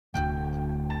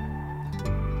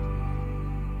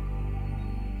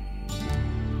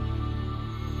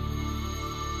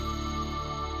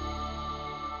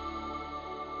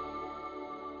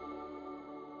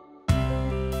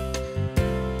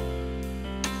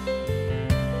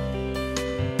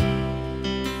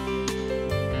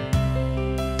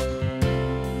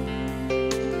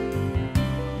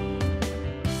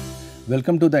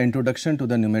Welcome to the introduction to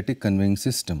the pneumatic conveying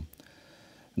system.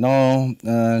 Now,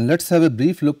 let us have a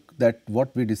brief look at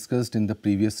what we discussed in the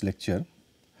previous lecture.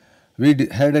 We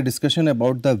had a discussion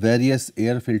about the various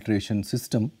air filtration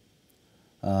system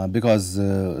because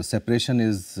separation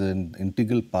is an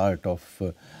integral part of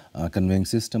conveying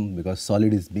system, because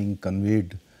solid is being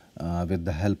conveyed with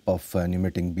the help of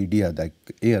pneumatic media like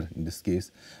air in this case.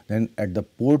 Then at the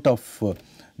port of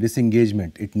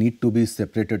disengagement, it need to be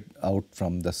separated out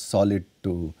from the solid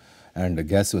to and the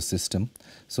gaseous system.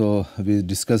 So, we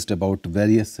discussed about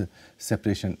various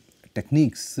separation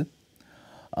techniques.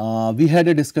 We had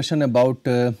a discussion about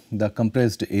the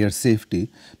compressed air safety,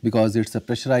 because it is a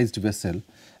pressurized vessel,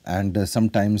 and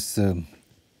sometimes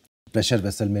pressure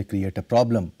vessel may create a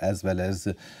problem, as well as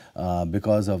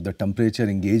because of the temperature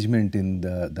engagement in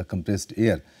the compressed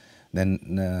air. Then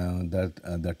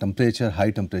the temperature,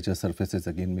 high temperature surfaces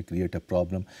again may create a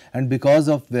problem, and because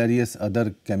of various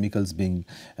other chemicals being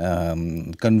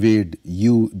conveyed,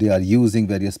 they are using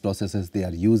various processes, they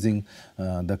are using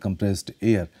the compressed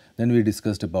air. Then we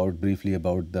discussed briefly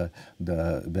about the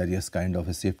various kind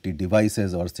of safety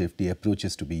devices or safety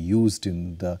approaches to be used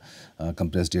in the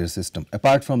compressed air system.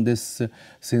 Apart from this,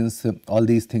 since all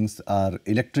these things are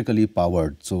electrically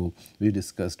powered, so we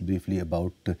discussed briefly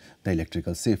about the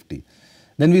electrical safety.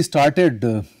 Then we started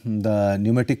the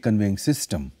pneumatic conveying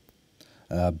system.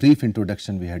 Brief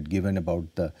introduction we had given about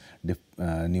the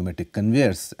pneumatic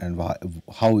conveyors and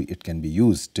how it can be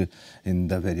used in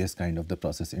the various kind of the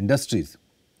process industries.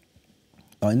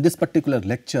 Now, in this particular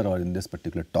lecture or in this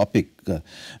particular topic,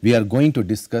 we are going to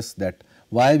discuss that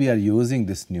why we are using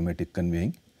this pneumatic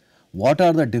conveying, what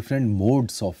are the different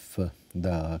modes of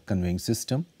the conveying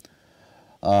system.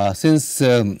 Since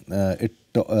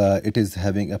it is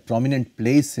having a prominent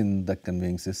place in the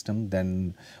conveying system,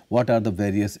 then what are the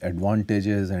various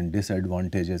advantages and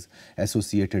disadvantages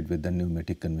associated with the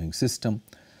pneumatic conveying system,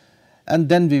 and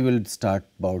then we will start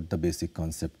about the basic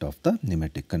concept of the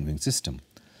pneumatic conveying system.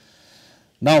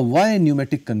 Now, why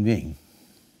pneumatic conveying?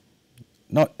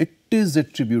 Now, it is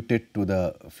attributed to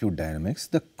the fluid dynamics.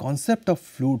 The concept of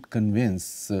fluid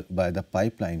conveyance by the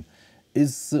pipeline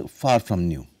is far from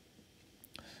new.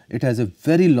 It has a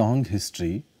very long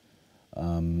history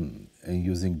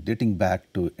dating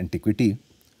back to antiquity.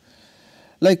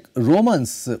 Like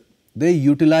Romans, they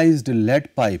utilized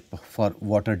lead pipe for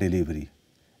water delivery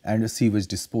and sewage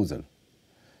disposal.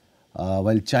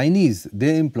 While Chinese,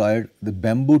 they employed the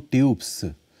bamboo tubes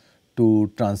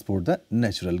to transport the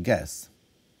natural gas.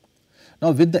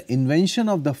 Now, with the invention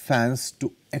of the fans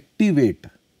to activate,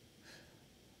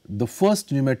 the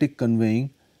first pneumatic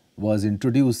conveying was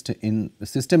introduced in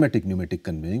systematic pneumatic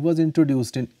conveying was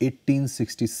introduced in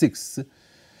 1866,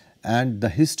 and the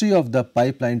history of the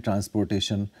pipeline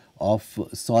transportation of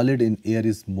solid in air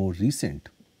is more recent.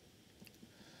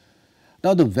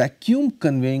 Now, the vacuum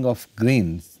conveying of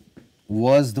grains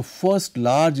was the first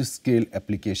large scale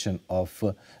application of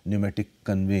pneumatic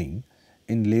conveying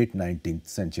in late 19th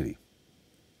century.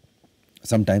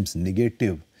 Sometimes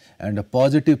negative and a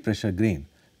positive pressure grain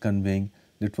conveying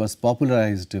that was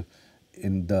popularized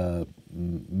in the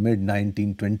mid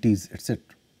 1920s, etc.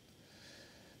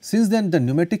 Since then, the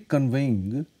pneumatic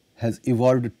conveying has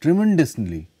evolved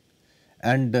tremendously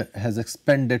and has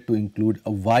expanded to include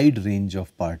a wide range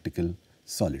of particle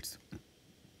solids.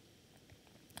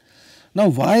 Now,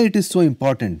 why it is so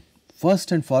important?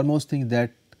 First and foremost thing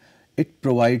that it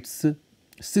provides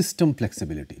system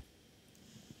flexibility.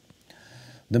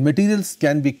 The materials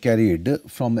can be carried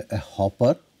from a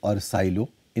hopper or silo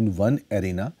in one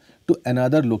arena to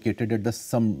another located at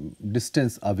some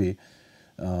distance away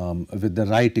with the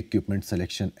right equipment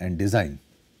selection and design.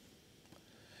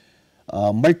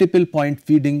 Multiple point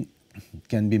feeding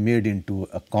can be made into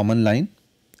a common line,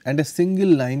 and a single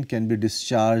line can be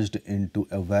discharged into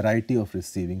a variety of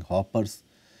receiving hoppers,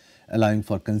 allowing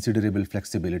for considerable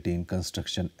flexibility in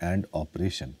construction and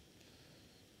operation.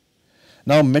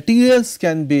 Now, materials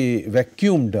can be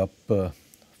vacuumed up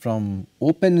from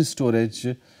open storage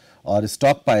or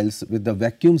stockpiles with the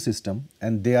vacuum system,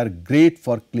 and they are great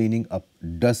for cleaning up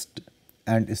dust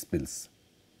and spills.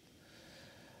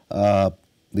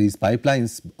 These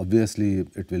pipelines, obviously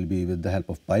it will be with the help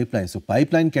of pipeline. So,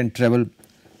 pipeline can travel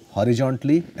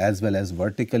horizontally as well as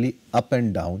vertically up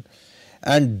and down,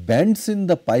 and bends in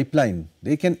the pipeline,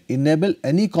 they can enable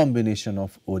any combination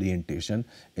of orientation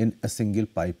in a single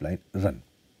pipeline run.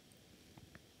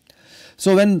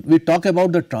 So, when we talk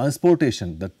about the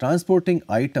transportation, the transporting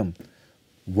item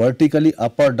vertically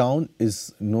up or down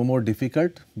is no more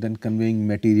difficult than conveying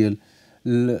material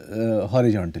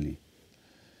horizontally.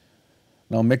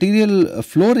 Now, material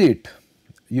flow rate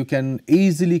you can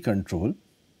easily control,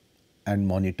 and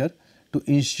monitor to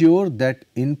ensure that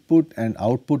input and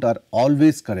output are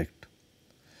always correct,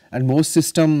 and most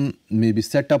system may be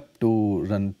set up to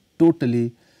run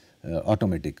totally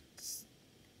automatic.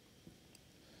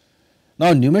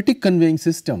 Now, pneumatic conveying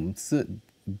systems,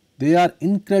 they are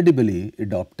incredibly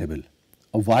adaptable.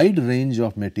 A wide range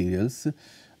of materials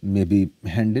may be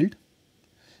handled,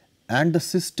 and the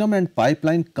system and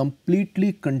pipeline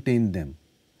completely contain them.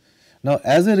 Now,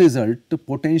 as a result,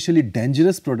 potentially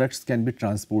dangerous products can be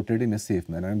transported in a safe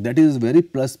manner, and that is a very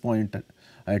plus point.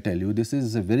 I tell you, this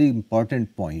is a very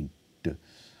important point,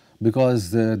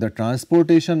 because the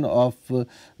transportation of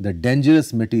the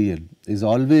dangerous material is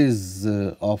always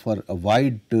offer a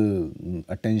wide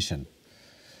attention.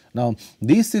 Now,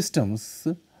 these systems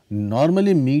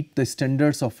normally meet the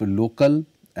standards of local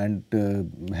and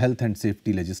health and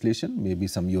safety legislation. Maybe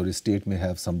your state may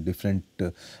have some different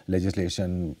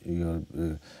legislation,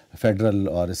 your federal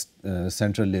or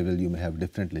central level you may have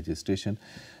different legislation,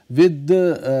 with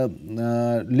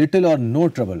little or no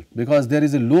trouble, because there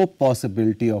is a low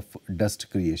possibility of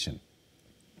dust creation.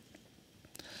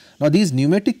 Now, these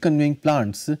pneumatic conveying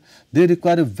plants, they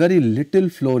require a very little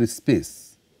floor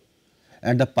space,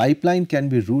 and the pipeline can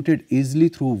be routed easily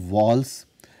through walls,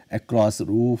 across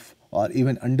roof, or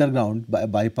even underground by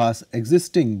bypass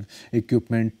existing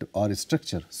equipment or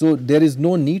structure. So, there is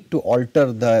no need to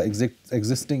alter the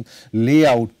existing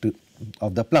layout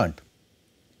of the plant.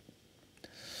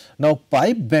 Now,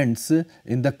 pipe bends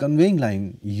in the conveying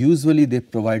line, usually they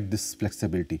provide this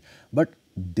flexibility, but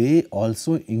they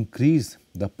also increase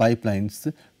the pipeline's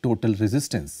total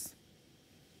resistance.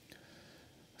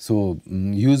 So,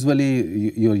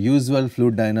 usually your usual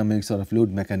fluid dynamics or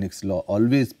fluid mechanics law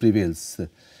always prevails,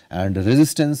 and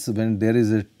resistance, when there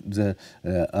is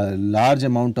a large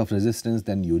amount of resistance,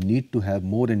 then you need to have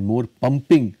more and more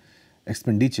pumping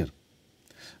expenditure.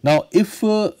 Now, if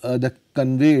the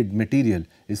conveyed material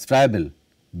is friable,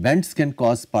 bends can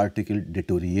cause particle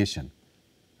deterioration,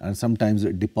 and sometimes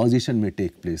deposition may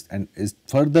take place, and it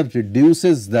further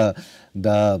reduces the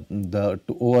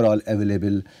overall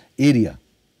available area.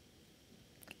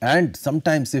 And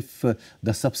sometimes if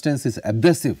the substance is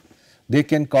abrasive, they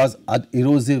can cause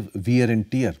erosive wear and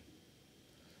tear,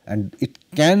 and it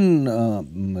can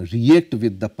react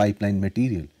with the pipeline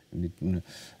material,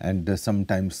 and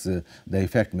sometimes the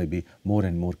effect may be more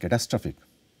and more catastrophic.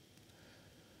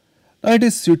 Now, it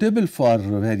is suitable for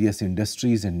various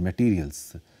industries and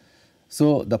materials.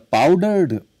 So, the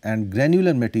powdered and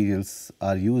granular materials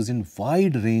are used in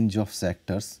wide range of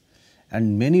sectors,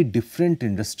 and many different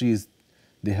industries,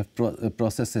 they have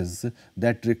processes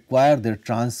that require their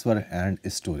transfer and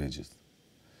storage.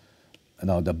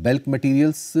 Now, the bulk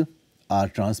materials are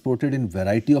transported in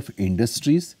variety of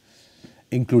industries,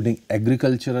 including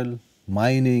agricultural,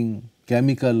 mining,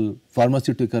 chemical,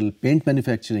 pharmaceutical, paint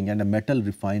manufacturing, and metal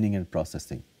refining and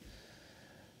processing.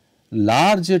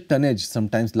 Large tonnage,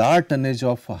 sometimes large tonnage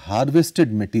of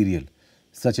harvested material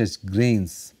such as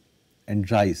grains and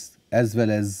rice, as well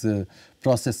as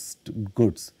processed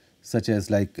goods such as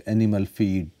like animal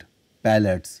feed,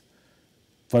 pellets,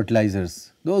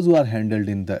 fertilizers, those who are handled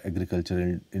in the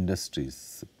agricultural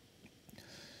industries.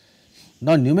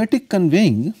 Now, pneumatic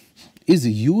conveying is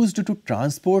used to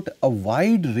transport a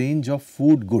wide range of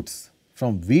food goods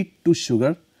from wheat to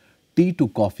sugar, tea to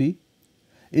coffee,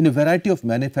 in a variety of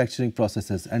manufacturing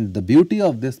processes. And the beauty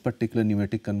of this particular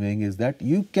pneumatic conveying is that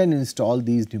you can install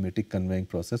these pneumatic conveying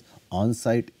process on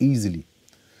site easily.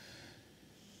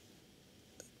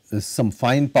 Some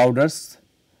fine powders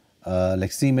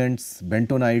like cements,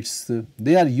 bentonites,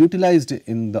 they are utilized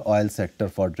in the oil sector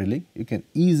for drilling. You can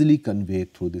easily convey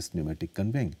through this pneumatic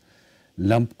conveying.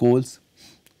 Lump coals,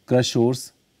 crushed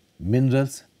ores,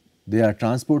 minerals, they are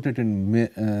transported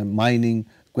in mining,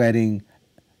 quarrying,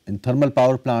 in thermal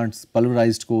power plants,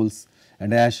 pulverized coals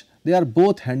and ash. They are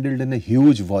both handled in a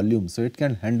huge volume. So, it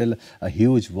can handle a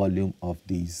huge volume of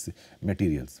these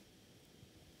materials.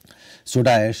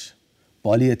 Soda ash,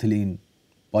 polyethylene,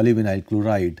 polyvinyl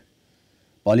chloride,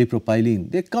 polypropylene,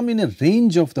 they come in a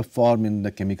range of the form in the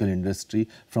chemical industry,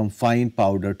 from fine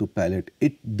powder to pellet.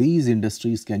 These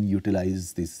industries can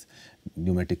utilize this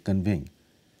pneumatic conveying.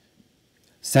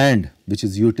 Sand, which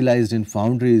is utilized in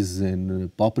foundries in a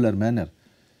popular manner,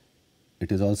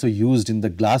 it is also used in the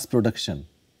glass production,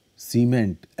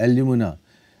 cement, alumina.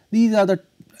 These are the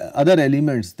other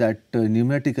elements that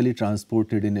pneumatically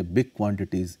transported in a big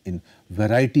quantities in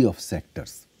variety of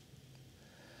sectors.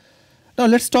 Now,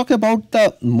 let us talk about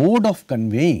the mode of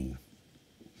conveying.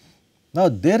 Now,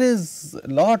 there is a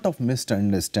lot of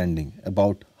misunderstanding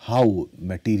about how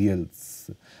materials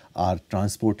are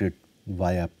transported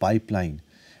via pipeline,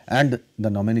 and the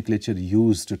nomenclature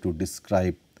used to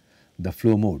describe the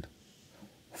flow mode.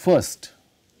 First,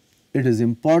 it is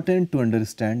important to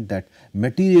understand that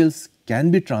materials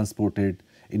can be transported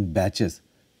in batches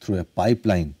through a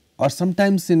pipeline or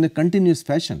sometimes in a continuous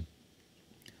fashion.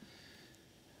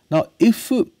 Now,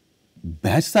 if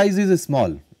batch size is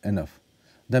small enough,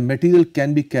 the material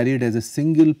can be carried as a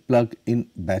single plug in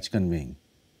batch conveying.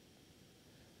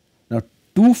 Now,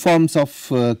 two forms of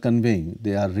conveying,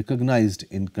 they are recognized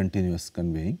in continuous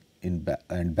conveying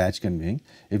and batch conveying.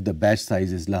 If the batch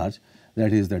size is large,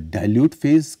 that is the dilute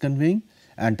phase conveying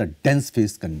and the dense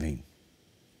phase conveying.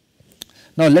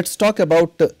 Now, let us talk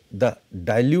about the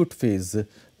dilute phase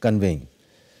conveying.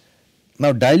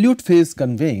 Now, dilute phase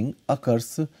conveying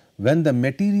occurs when the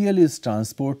material is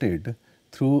transported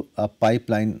through a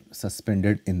pipeline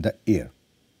suspended in the air.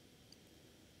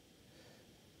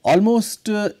 Almost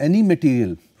any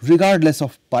material, regardless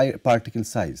of particle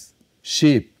size,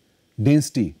 shape,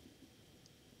 density,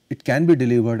 it can be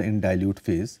delivered in dilute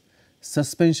phase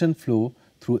suspension flow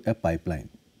through a pipeline.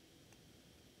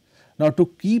 Now, to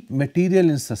keep material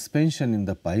in suspension in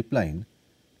the pipeline,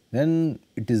 then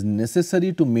it is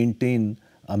necessary to maintain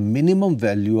a minimum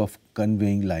value of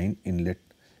conveying line inlet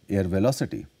air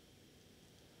velocity.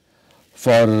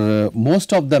 For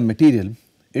most of the material,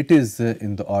 it is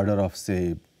in the order of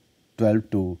say 12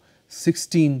 to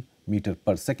 16 meter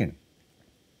per second.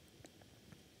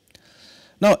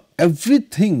 Now,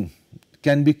 everything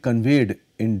can be conveyed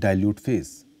in dilute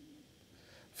phase.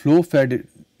 Flow fed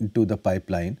into the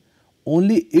pipeline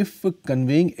only if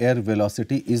conveying air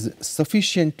velocity is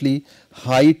sufficiently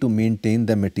high to maintain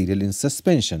the material in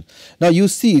suspension. Now, you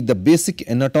see the basic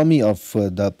anatomy of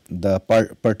the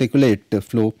particulate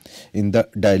flow in the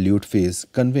dilute phase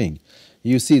conveying.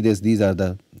 You see this, these are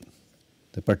the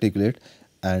particulate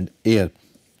and air.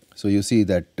 So, you see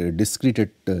that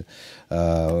discrete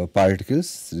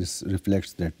particles, this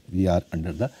reflects that we are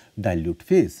under the dilute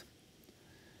phase.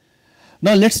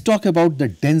 Now, let us talk about the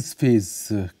dense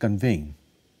phase conveying.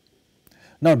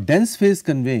 Now, dense phase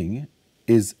conveying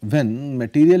is when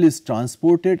material is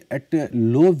transported at a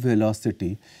low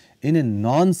velocity in a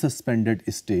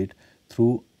non-suspended state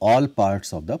through all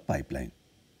parts of the pipeline.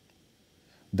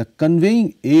 The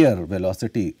conveying air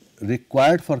velocity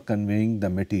required for conveying the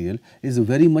material is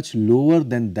very much lower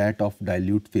than that of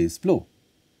dilute phase flow.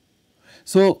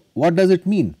 So, what does it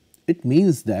mean? It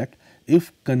means that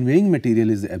if conveying material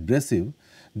is abrasive,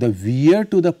 the wear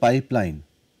to the pipeline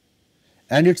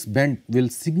and its bend will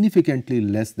significantly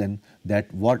less than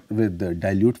that what with the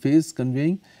dilute phase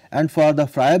conveying, and for the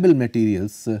friable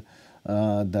materials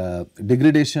the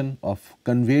degradation of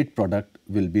conveyed product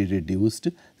will be reduced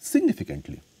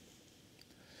significantly.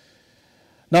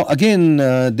 Now, again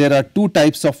there are two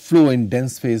types of flow in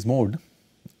dense phase mode.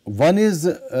 One is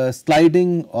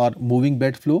sliding or moving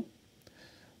bed flow.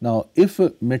 Now, if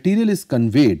material is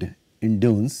conveyed in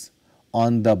dunes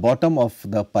on the bottom of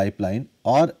the pipeline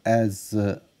or as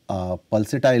a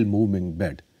pulsatile moving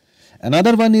bed.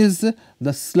 Another one is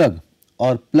the slug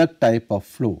or plug type of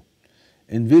flow,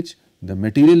 in which the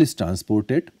material is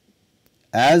transported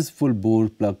as full bore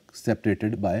plug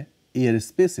separated by air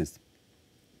spaces.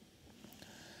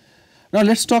 Now,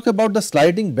 let us talk about the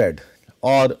sliding bed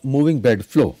or moving bed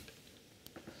flow.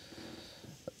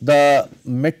 The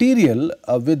material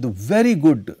with very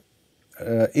good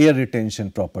air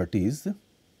retention properties,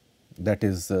 that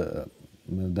is the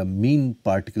mean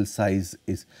particle size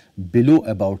is below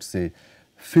about say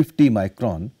 50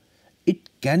 micron, it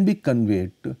can be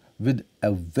conveyed with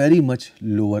a very much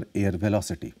lower air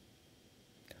velocity.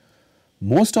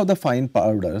 Most of the fine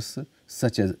powders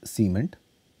such as cement,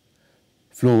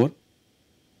 flour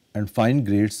and fine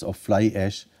grades of fly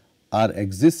ash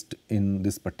exist in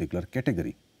this particular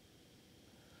category.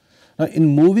 Now, in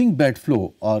moving bed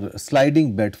flow or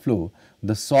sliding bed flow,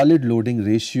 the solid loading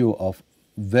ratio of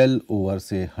well over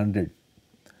say 100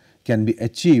 can be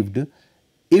achieved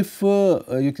if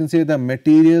you can say the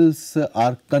materials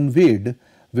are conveyed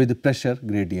with pressure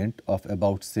gradient of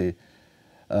about say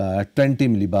 20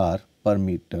 millibar per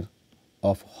meter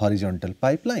of horizontal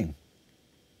pipeline.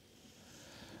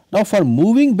 Now, for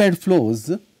moving bed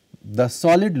flows, the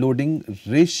solid loading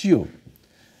ratio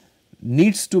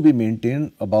needs to be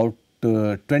maintained about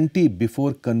 20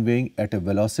 before conveying at a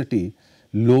velocity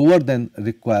lower than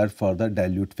required for the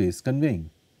dilute phase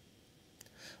conveying.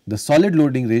 The solid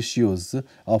loading ratios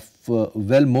of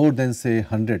well more than say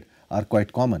 100 are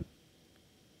quite common.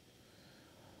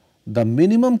 The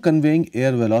minimum conveying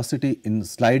air velocity in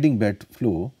sliding bed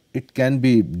flow, it can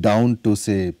be down to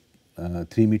say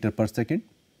 3 meter per second.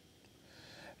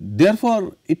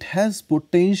 Therefore, it has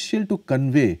potential to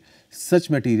convey such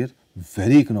material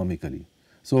very economically.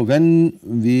 So, when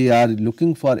we are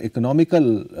looking for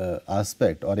economical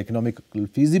aspect or economical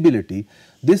feasibility,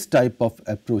 this type of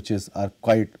approaches are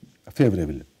quite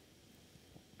favorable.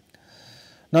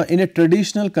 Now, in a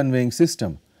traditional conveying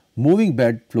system, moving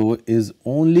bed flow is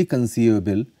only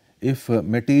conceivable if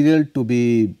material to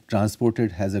be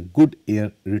transported has a good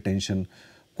air retention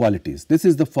qualities. This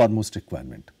is the foremost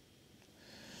requirement.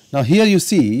 Now, here you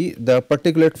see the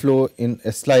particulate flow in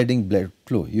a sliding bed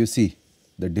flow, you see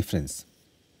the difference.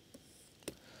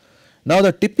 Now,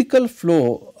 the typical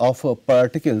flow of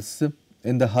particles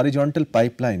in the horizontal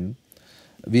pipeline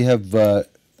we have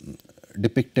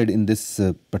depicted in this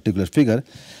particular figure.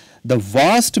 The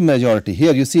vast majority,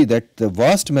 here you see that the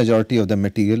vast majority of the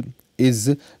material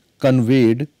is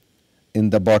conveyed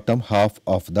in the bottom half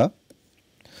of the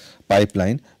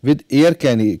pipeline with air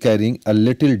carrying a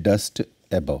little dust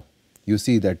above. You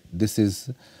see that this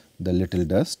is the little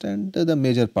dust and the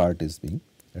major part is being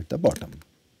at the bottom.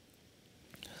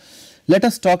 Let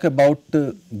us talk about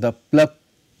the plug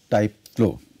type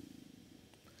flow.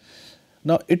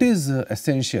 Now, it is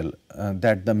essential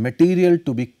that the material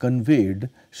to be conveyed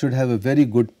should have a very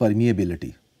good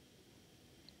permeability.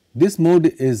 This mode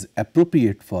is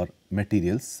appropriate for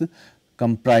materials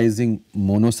comprising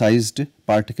mono-sized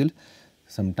particle,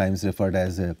 sometimes referred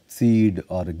as a seed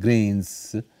or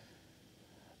grains.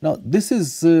 Now, this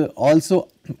is also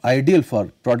ideal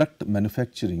for product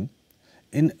manufacturing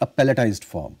in a pelletized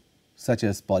form, such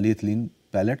as polyethylene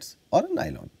pellets or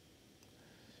nylon.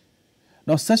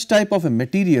 Now, such type of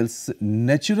materials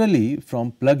naturally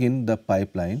from plug in the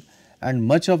pipeline and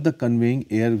much of the conveying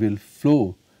air will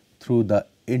flow through the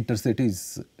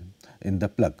interstices in the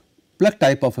plug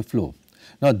type of a flow.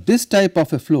 Now, this type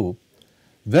of a flow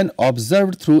when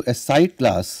observed through a sight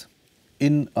glass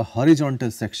in a horizontal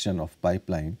section of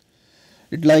pipeline,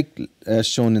 it like as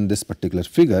shown in this particular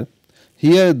figure.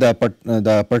 Here the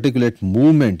particulate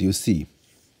movement you see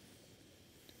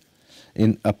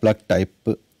in a plug type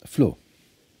flow.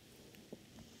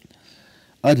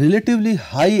 A relatively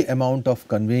high amount of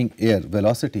conveying air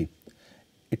velocity,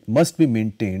 it must be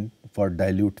maintained for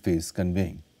dilute phase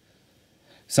conveying.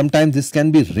 Sometimes this can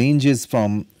be ranges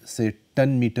from say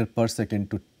 10 meter per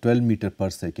second to 12 meter per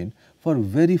second for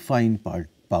very fine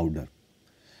powder,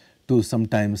 to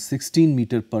sometimes 16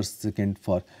 meter per second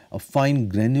for a fine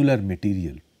granular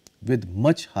material with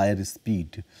much higher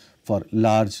speed for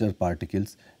larger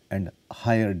particles and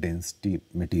higher density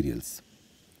materials.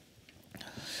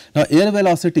 Now, air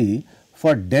velocity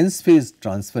for dense phase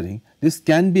transferring, this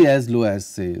can be as low as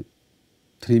say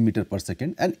 3 meter per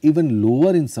second and even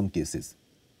lower in some cases.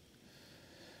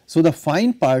 So, the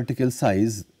fine particle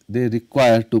size they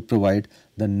require to provide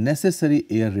the necessary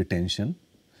air retention.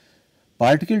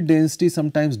 Particle density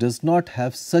sometimes does not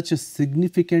have such a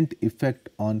significant effect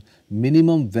on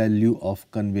minimum value of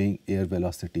conveying air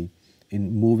velocity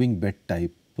in moving bed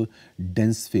type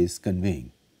dense phase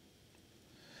conveying.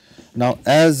 Now,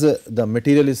 as the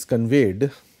material is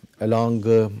conveyed along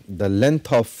the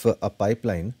length of a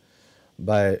pipeline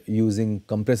by using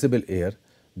compressible air,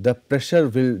 the pressure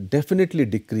will definitely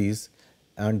decrease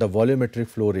and the volumetric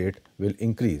flow rate will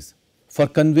increase. For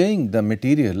conveying the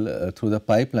material through the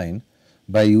pipeline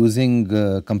by using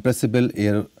compressible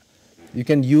air, you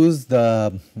can use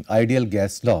the ideal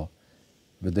gas law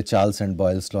with the Charles and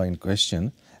Boyle's law in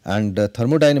question, and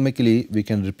thermodynamically we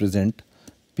can represent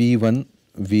P1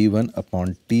 V1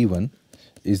 upon T1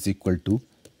 is equal to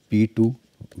P2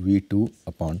 V2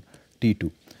 upon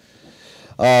T2,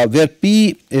 where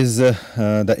P is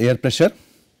the air pressure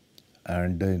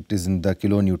and it is in the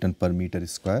kilonewton per meter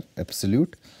square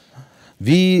absolute.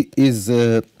 V is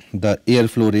the air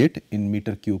flow rate in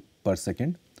meter cube per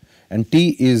second, and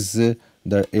T is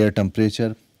the air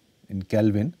temperature in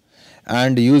Kelvin,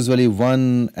 and usually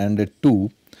 1 and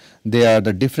 2 they are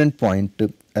the different point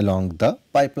along the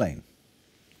pipeline.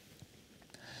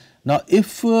 Now,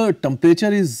 if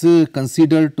temperature is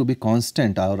considered to be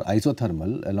constant or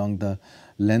isothermal along the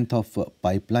length of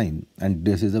pipeline, and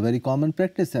this is a very common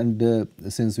practice, and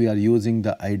since we are using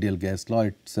the ideal gas law,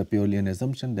 it is purely an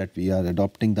assumption that we are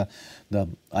adopting the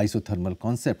isothermal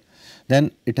concept,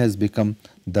 then it has become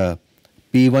the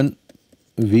P1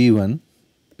 V1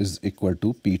 is equal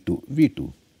to P2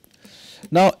 V2.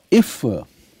 Now, if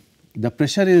the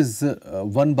pressure is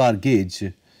 1 bar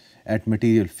gauge at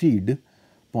material feed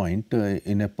point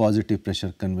in a positive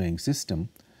pressure conveying system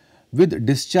with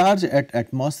discharge at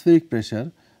atmospheric pressure,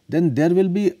 then there will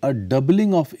be a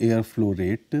doubling of air flow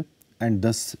rate and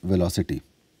thus velocity.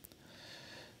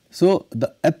 So,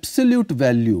 the absolute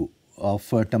value of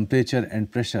temperature and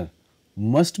pressure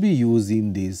must be used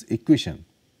in these equation.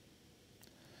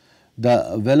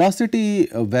 The velocity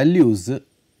values,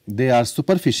 they are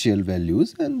superficial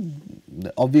values,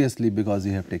 and obviously because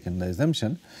you have taken the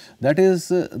assumption, that is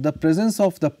the presence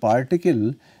of the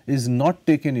particle is not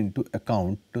taken into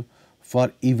account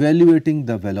for evaluating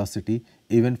the velocity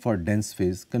even for dense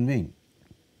phase conveying.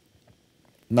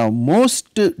 Now,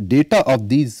 most data of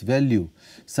these value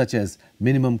such as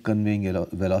minimum conveying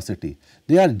velocity,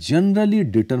 they are generally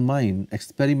determined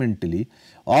experimentally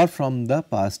or from the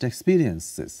past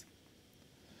experiences.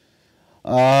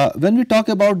 When we talk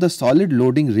about the solid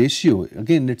loading ratio,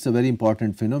 again it is a very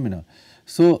important phenomena.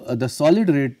 So, the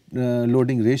solid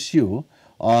loading ratio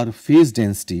or phase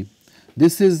density,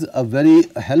 this is a very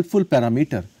helpful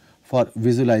parameter for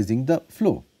visualizing the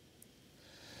flow.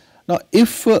 Now,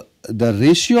 if the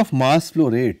ratio of mass flow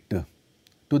rate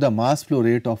to the mass flow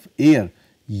rate of air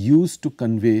used to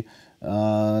convey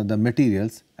the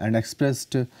materials and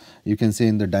expressed, you can say,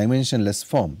 in the dimensionless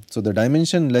form. So, the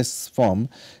dimensionless form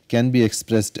can be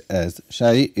expressed as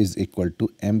psi is equal to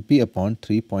mp upon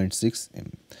 3.6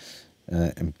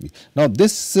 mp. Now,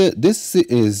 this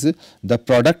is the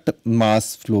product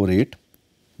mass flow rate,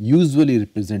 usually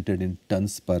represented in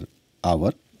tons per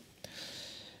hour,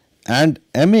 and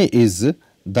ma is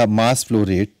the mass flow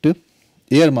rate,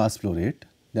 air mass flow rate,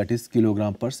 that is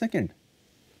kilogram per second.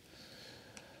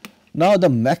 Now, the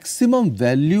maximum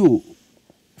value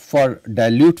for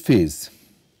dilute phase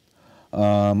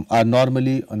are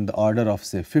normally on the order of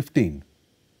say 15,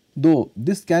 though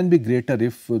this can be greater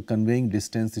if conveying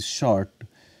distance is short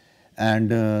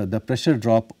and the pressure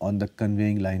drop on the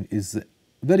conveying line is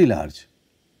very large.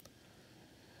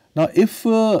 Now, if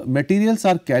materials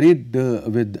are carried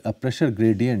with a pressure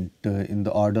gradient in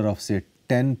the order of say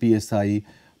 10 psi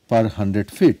per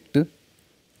 100 feet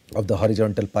of the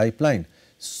horizontal pipeline,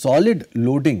 solid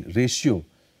loading ratio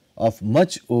of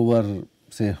much over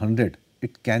say 100,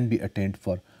 it can be attained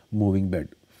for moving bed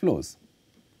flows.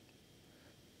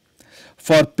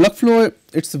 For plug flow,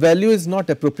 its value is not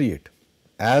appropriate,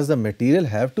 as the material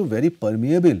have to very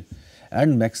permeable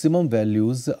and maximum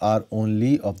values are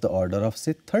only of the order of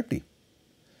say 30.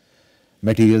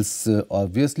 Materials,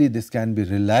 obviously this can be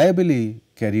reliably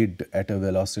carried at a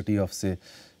velocity of say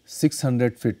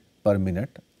 600 feet per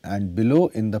minute and below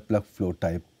in the plug flow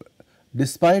type,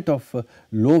 despite of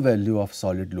low value of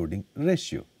solid loading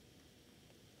ratio.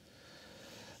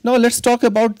 Now, let us talk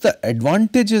about the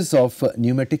advantages of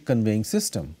pneumatic conveying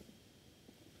system.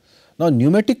 Now,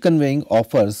 pneumatic conveying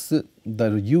offers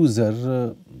the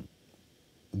user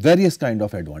various kind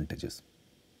of advantages.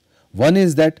 One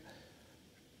is that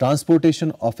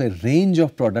transportation of a range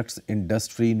of products in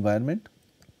dust free environment.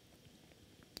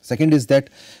 Second is that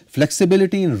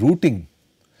flexibility in routing.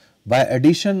 By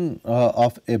addition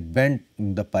of a bend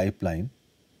in the pipeline,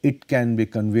 it can be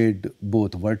conveyed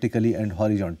both vertically and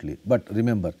horizontally. But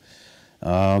remember,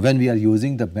 when we are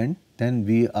using the bend, then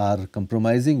we are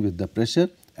compromising with the pressure,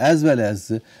 as well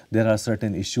as there are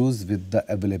certain issues with the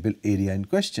available area in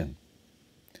question.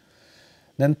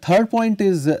 Then third point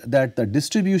is that the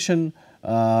distribution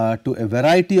to a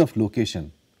variety of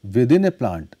location within a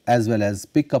plant, as well as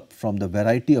pick up from the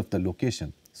variety of the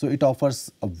location. So, it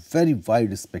offers a very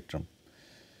wide spectrum.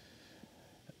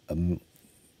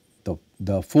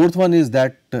 The fourth one is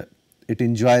that it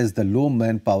enjoys the low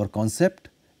manpower concept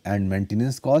and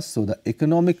maintenance cost. So, the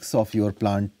economics of your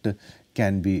plant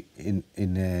can be in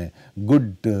a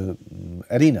good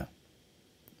arena.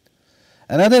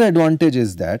 Another advantage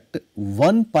is that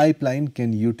one pipeline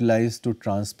can utilize to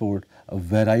transport a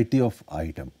variety of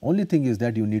item. Only thing is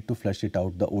that you need to flush it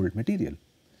out the old material.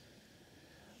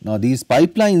 Now, these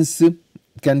pipelines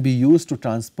can be used to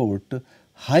transport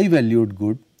high valued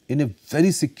good in a very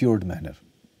secured manner.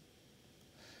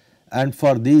 And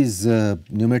for these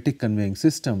pneumatic conveying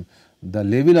system, the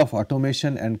level of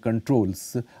automation and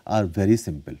controls are very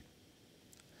simple.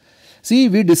 See,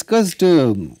 we discussed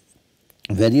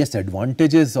various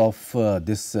advantages of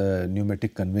this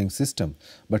pneumatic conveying system,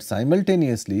 but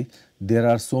simultaneously there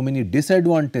are so many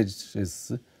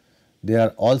disadvantages. They are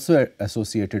also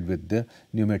associated with the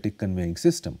pneumatic conveying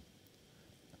system.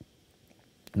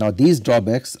 Now, these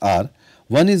drawbacks are,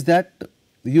 one is that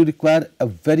you require a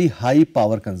very high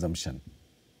power consumption,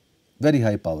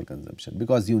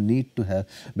 because you need to have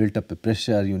built up a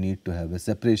pressure, you need to have a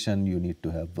separation, you need to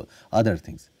have other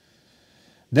things.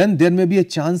 Then there may be a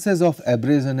chances of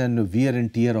abrasion and wear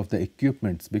and tear of the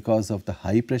equipments because of the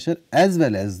high pressure as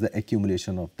well as the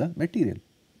accumulation of the material.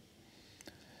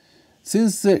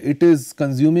 Since it is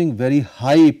consuming very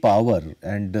high power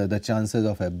and the chances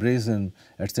of abrasion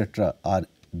etc. are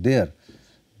there,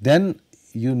 then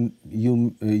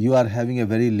you are having a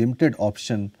very limited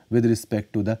option with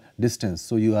respect to the distance.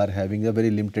 So, you are having a very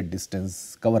limited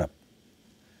distance cover up.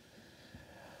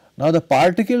 Now, the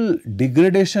particle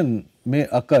degradation may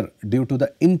occur due to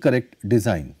the incorrect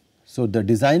design. So, the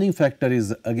designing factor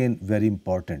is again very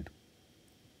important.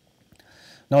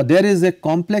 Now, there is a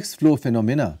complex flow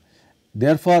phenomena,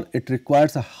 therefore, it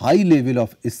requires a high level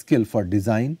of skill for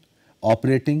design,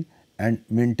 operating and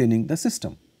maintaining the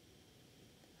system.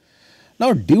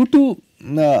 Now, due to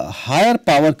higher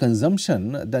power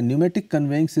consumption, the pneumatic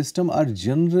conveying system are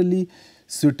generally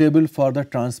suitable for the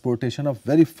transportation of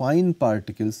very fine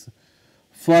particles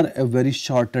for a very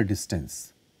shorter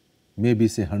distance, maybe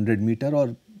say 100 meter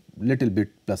or little bit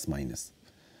plus minus.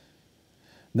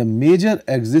 The major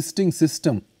existing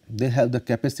system, they have the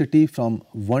capacity from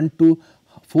 1 to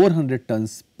 400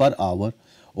 tons per hour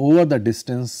over the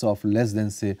distance of less than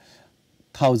say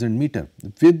 1000 meter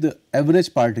with the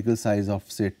average particle size of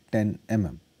say 10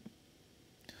 mm.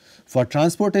 For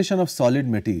transportation of solid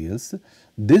materials,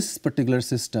 this particular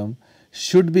system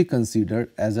should be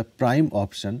considered as a prime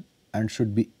option and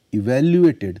should be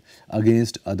evaluated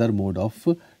against other mode of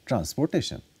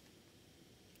transportation.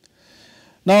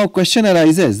 Now, question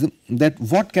arises that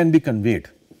what can be conveyed?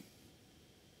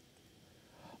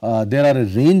 There are a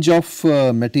range of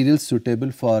materials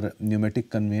suitable for pneumatic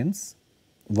conveyance,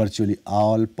 virtually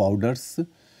all powders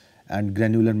and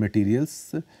granular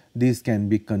materials, these can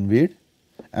be conveyed,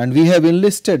 and we have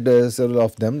enlisted several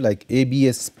of them like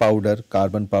ABS powder,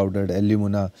 carbon powder,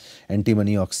 alumina,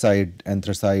 antimony oxide,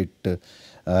 anthracite,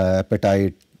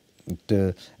 apatite,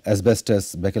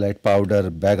 asbestos, bakelite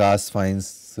powder, bagasse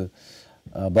fines,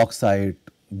 bauxite,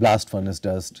 blast furnace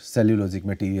dust, cellulosic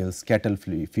materials, cattle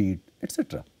feed,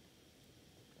 etc.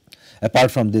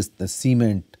 Apart from this, the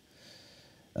cement,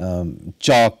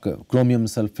 chalk, chromium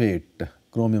sulphate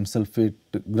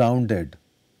grounded,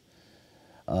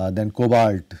 then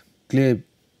cobalt, clay,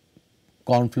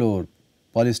 corn flour,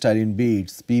 polystyrene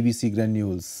beads, PVC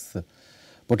granules,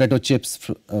 potato chips,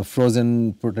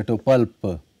 frozen potato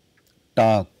pulp,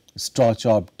 tar, straw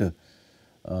chopped,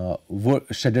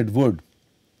 shredded wood.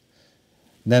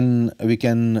 Then we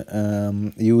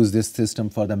can use this system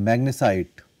for the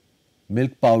magnesite,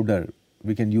 milk powder,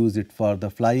 we can use it for the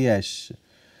fly ash,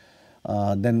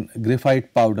 then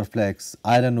graphite powder flakes,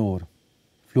 iron ore,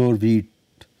 floor wheat,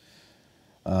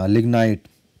 lignite,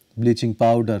 bleaching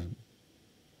powder.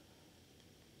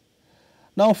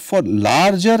 Now, for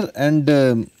larger and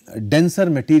denser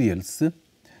materials,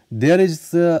 there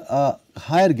is a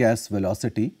higher gas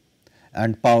velocity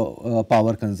and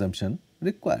power consumption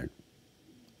required,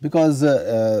 because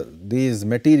these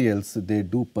materials, they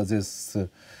do possess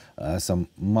some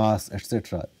mass,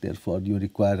 etc. Therefore, you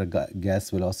require a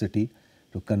gas velocity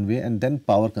to convey, and then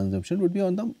power consumption would be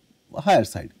on the higher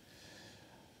side.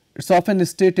 It is often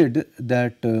stated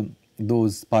that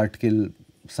those particle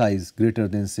size greater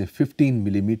than say 15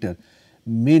 millimeter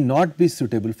may not be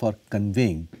suitable for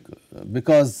conveying,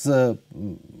 because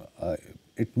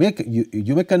it may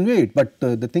you may convey it, but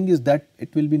the thing is that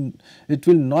it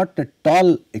will not at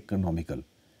all economical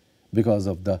because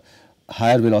of the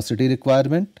higher velocity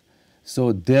requirement.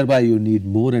 So, thereby you need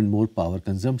more and more power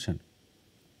consumption.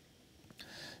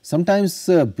 Sometimes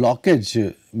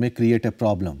blockage may create a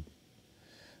problem.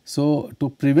 So, to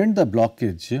prevent the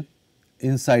blockage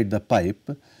inside the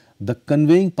pipe, the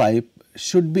conveying pipe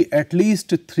should be at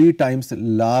least 3 times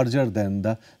larger than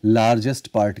the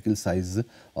largest particle size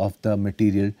of the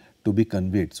material to be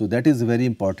conveyed. So, that is very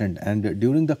important, and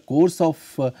during the course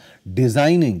of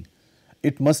designing,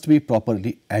 it must be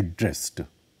properly addressed.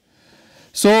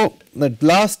 So, at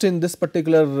last in this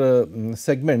particular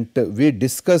segment, we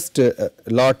discussed a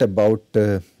lot about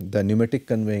the pneumatic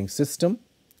conveying system.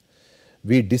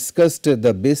 We discussed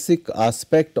the basic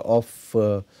aspect of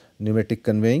pneumatic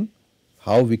conveying,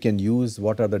 how we can use,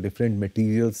 what are the different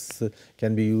materials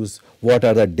can be used, what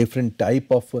are the different type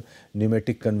of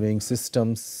pneumatic conveying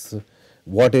systems,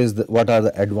 what are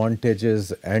the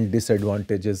advantages and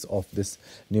disadvantages of this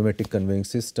pneumatic conveying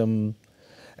system.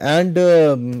 And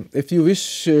if you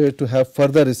wish to have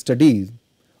further study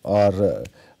or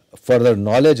further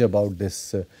knowledge about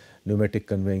this pneumatic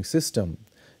conveying system,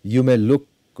 you may look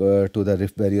to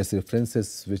the various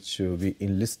references which we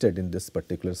enlisted in this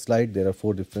particular slide. There are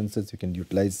 4 references. You can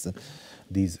utilize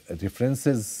these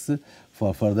references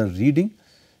for further reading.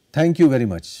 Thank you very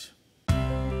much.